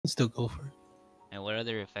still go for it. And what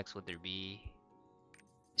other effects would there be?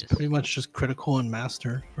 It's pretty much just critical and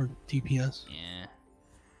master for DPS. Yeah.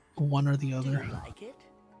 One or the other. Do you like it?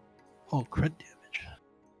 Oh, crit damage.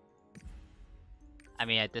 I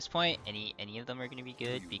mean, at this point, any of them are gonna be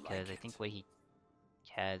good because I think what he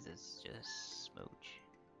has is just smooch.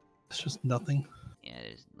 It's just nothing. Yeah,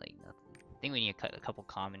 there's like nothing. I think we need to cut a couple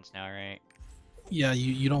commons now, right? Yeah,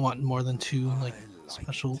 you don't want more than 2 like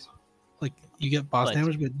specials. Like you get boss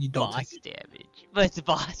damage, but you don't boss take damage. But it's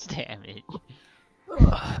boss damage.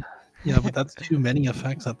 Yeah, but that's too many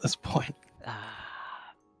effects at this point.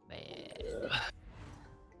 Ah, man.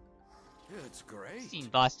 It's great. Seen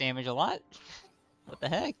boss damage a lot. What the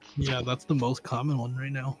heck? Yeah, that's the most common one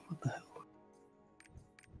right now. What the hell?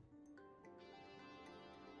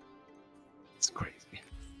 It's crazy.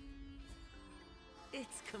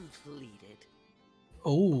 It's completed.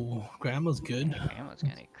 Oh, grandma's good. Grandma's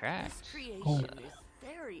gonna crack. This creation Oh. is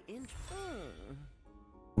very interesting.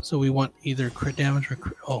 So we want either crit damage or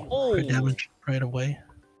crit Oh. damage right away.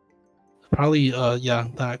 Probably yeah,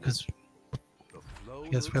 that because I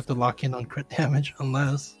guess we have to lock in on crit damage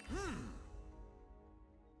unless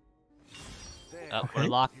Oh, Okay. we're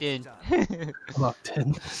locked in. I locked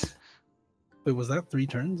in. Wait, was that 3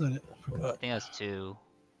 turns? I forgot. think that's 2.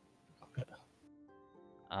 Okay.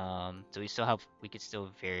 So we still have. We could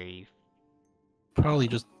still very Probably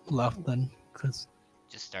just left then, because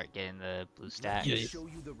just start getting the blue stats. Yeah, Show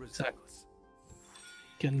you the exactly. results.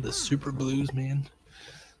 Getting the super blues, man.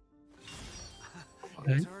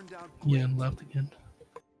 Okay. It turned out Yeah, great. and left again.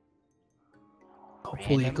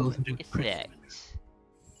 Hopefully it goes into crit. effects.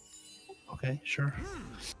 Okay, sure.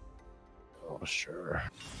 Oh, sure.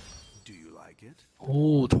 Do you like it?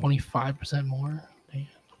 Oh, 25% more. Damn.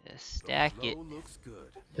 Just stack The it. flow looks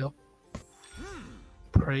good. Yep.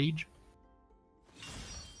 Prage.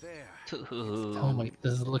 There. Oh my,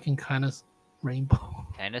 this is looking kind of rainbow.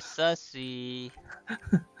 Kind of sussy.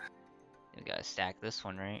 We gotta stack this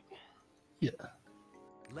one, right? Yeah.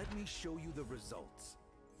 Let me show you the results.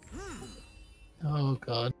 Oh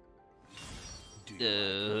god. Do you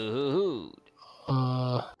Dude.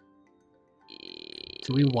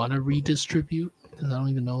 Do we want to redistribute? Because I don't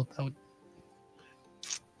even know if that would.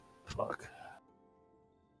 Fuck.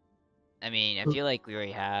 I mean, I feel like we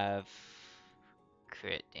already have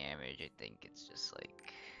crit damage. I think it's just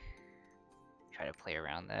like try to play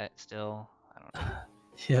around that still. I don't know.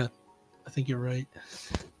 Yeah, I think you're right.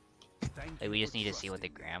 Thank Like you we just for need to see what the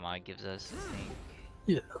trusting me. grandma gives us, I think.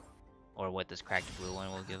 Yeah. Or what this cracked blue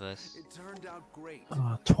one will give us. It turned out great.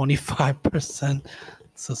 25%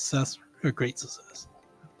 success or great success.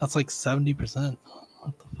 That's like 70%.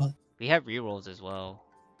 What the fuck? We have rerolls as well.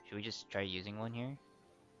 Should we just try using one here?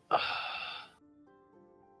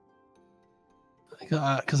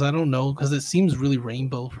 Because I don't know. Because it seems really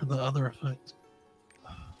rainbow for the other effect.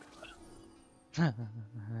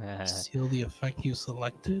 Seal the effect you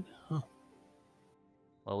selected. Huh.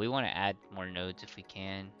 Well, we want to add more nodes if we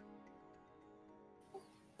can.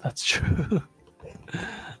 That's true.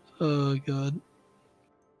 Oh god.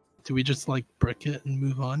 Do we just like brick it and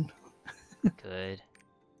move on? Good.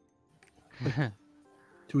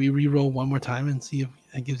 Do we re-roll one more time and see if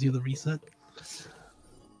it gives you the reset?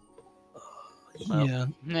 Well.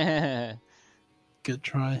 Yeah, good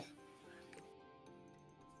try.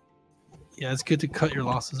 Yeah, it's good to cut your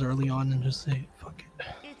losses early on and just say, fuck it.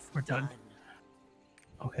 It's We're done.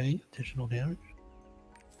 Okay, additional damage.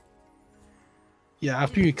 Yeah,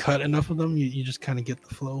 after you cut enough of them, you just kind of get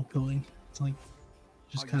the flow going. It's like, you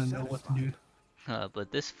just Are you kind of know what to do.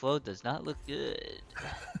 But this flow does not look good.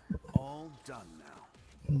 All done now.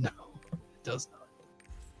 No, it does not.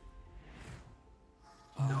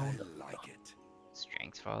 No, I no. like it.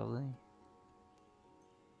 Strength probably.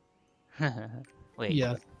 Wait.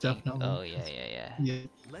 Yeah, definitely. Oh yeah. Yeah,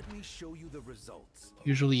 Let me show you the results.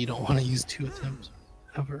 usually you don't want to use 2 attempts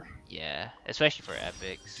ever. Yeah, especially for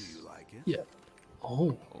epics. Do you like it? Yeah.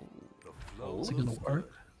 Oh, Oh. The flow is it gonna looks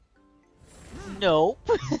work? Nope.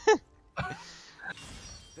 good.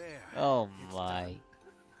 There. Oh my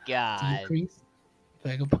god. Decrease?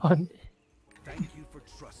 Vagabond? Thank you for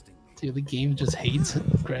trusting me. Dude, the game just hates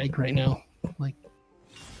Greg right now. Like,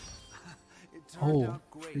 It turned oh, out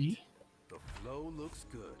great. free? The flow looks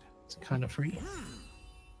good. It's kind of free.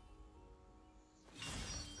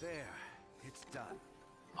 There. It's done.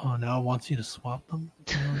 Oh, now it wants you to swap them?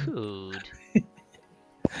 Dude.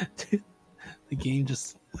 Dude, the game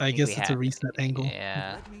just, I think guess we it's a have- reset angle.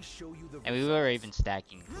 Yeah. Let me show you the And we were even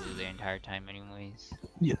stacking blue the entire time anyways.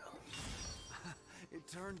 Yeah, It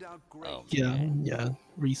turned out great. Oh. yeah, Okay. yeah,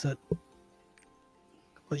 reset.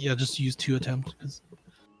 But yeah, just use 2 attempts because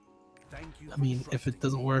Thank you I for mean, if it trusting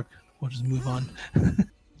doesn't me. work, we'll just move on.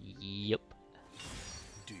 Yep.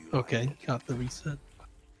 Do you Okay, like got the reset.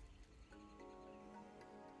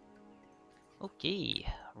 Okay,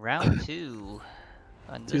 round 2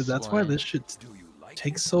 on Dude, this that's one. why this shit it? Do you like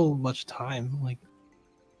takes it? so much time. Like,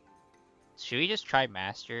 Should we just try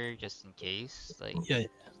master just in case? Like, yeah, he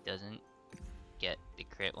doesn't get the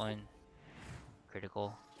crit one.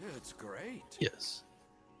 Critical. It's great. yes.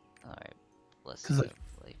 Alright, blessing 'Cause, like,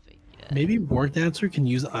 of life, I guess. maybe Board Dancer can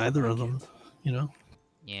use either of them, you know?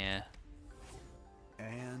 Yeah.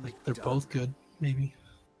 And Like, they're done. both good, maybe.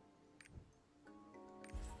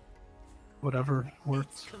 Whatever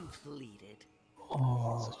works. Completed.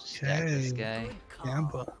 Oh, So just stack this okay. guy. Good call.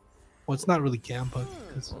 Gamba. Well, it's not really Gamba,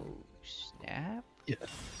 because, Oh, snap. yeah.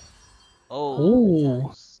 Oh,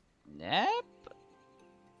 Oh, snap.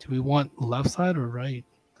 do we want left side or right?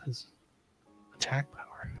 Because attack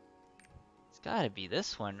power. It's gotta be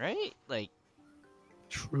this one, right? Like,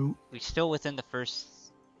 True. we're still within the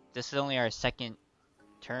first. This is only our second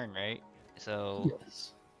turn, right? So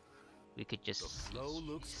Yes. we could just The flow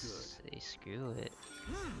looks good. say screw it.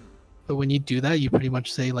 But when you do that, you pretty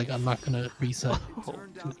much say, like, I'm not going to reset. It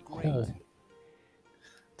turned out great. Oh.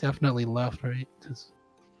 Definitely left, right? 'Cause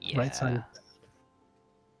Yeah. right side.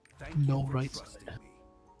 Thank you No for right trusting side. me.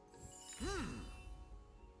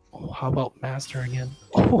 Oh, how about master again?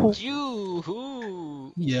 Oh,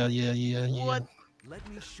 Yoo-hoo! yeah, yeah, yeah, yeah. What? Let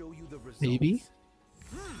me show you the results. Maybe?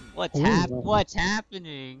 What's Ooh. What's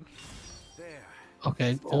happening? There.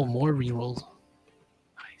 Okay. It's Oh, done. more rerolls.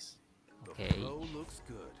 Nice. The Okay. flow looks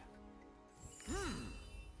good.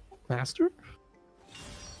 Master?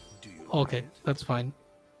 Do you like Okay, it? that's fine.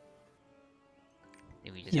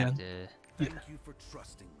 Maybe we just Yeah. have to. Thank you for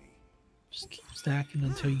trusting me. Just keep stacking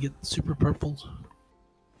until you get super purples.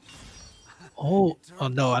 Oh, oh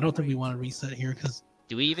no, I don't think we want to reset here because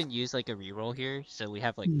Do we even use like a reroll here? So we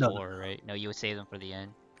have like No. 4, right? No, you would save them for the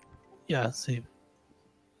end. yeah, save.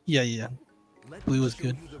 Yeah, yeah. Let Blue me is show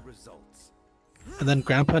good. you the results. And then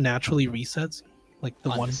Grandpa naturally resets, like the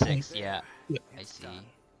On one the point. 6th, yeah. Yeah. I It's see. done.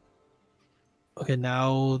 Okay,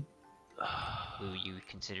 now. Will you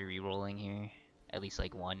consider rerolling here? At least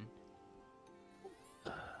like 1.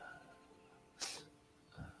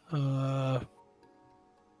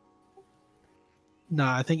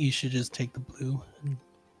 Nah, I think you should just take the blue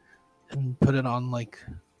and put it on like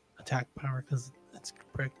attack power because it's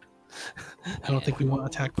bricked. I don't think we want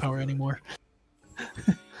attack power anymore.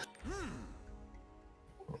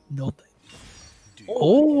 No thing. Do you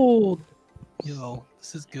Oh, yo,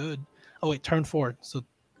 this is good. Oh wait, turn 4. So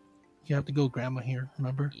you have to go Grandma here.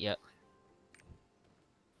 Remember? Yep.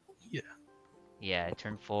 Yeah. Yeah,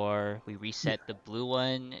 turn 4. We reset the blue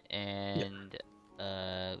one, and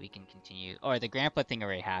we can continue. Or the grandpa thing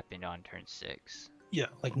already happened on turn 6. Yeah,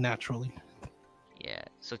 like naturally. Yeah.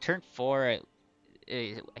 So turn 4,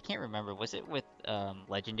 I can't remember. Was it with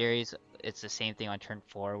legendaries? It's the same thing on turn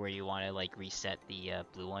 4 where you want to like reset the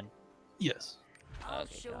blue one. Yes. I'll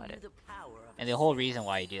Okay, show got you it. the power of And the whole reason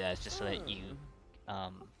why you do that is just so that you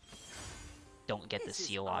don't get the This is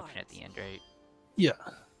seal option at art. the end, right? Yeah.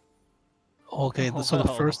 Okay, so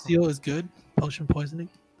the first Whoa. seal is good. Potion poisoning.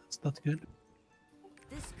 That's good.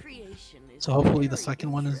 This creation is So hopefully the very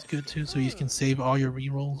second one is good too. So you can save all your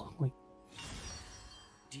reroll. Like,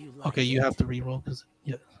 Do you like okay, you it? have to reroll because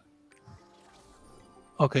yeah.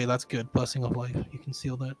 Okay, that's good. Blessing of life. You can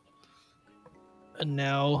seal that. And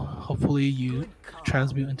now hopefully you Good call.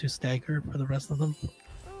 transmute into stagger for the rest of them.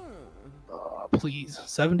 Hmm. Please,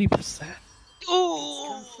 70%.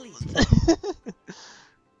 Ooh! Complete.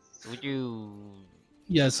 Would you?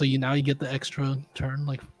 Yeah, so you now you get the extra turn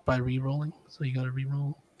like by re-rolling. So you gotta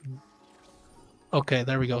re-roll. Okay,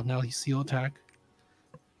 there we go. Now you seal attack.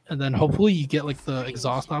 And then hopefully you get like the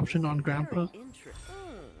exhaust option on Grandpa. Very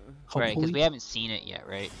Right, because Hopefully. we haven't seen it yet,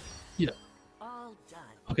 right? All done.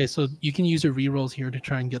 Okay, so you can use your re-rolls here to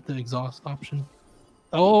try and get the exhaust option.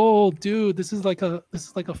 Oh, dude, this is like a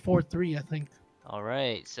 4-3, I think. All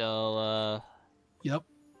right, so Yep,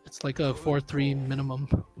 it's like a 4-3 minimum.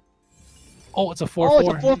 Oh, it's a 4-4. oh,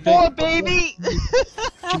 it's a 4-4, baby!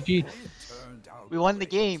 GG. turned out We won the great.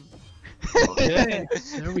 game. Okay,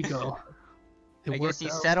 there we go. It I guess worked he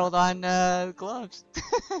out. settled on gloves.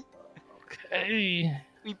 Okay.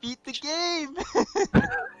 We beat the game.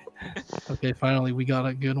 Okay, finally we got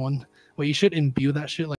a good one. Well, you should imbue that shit like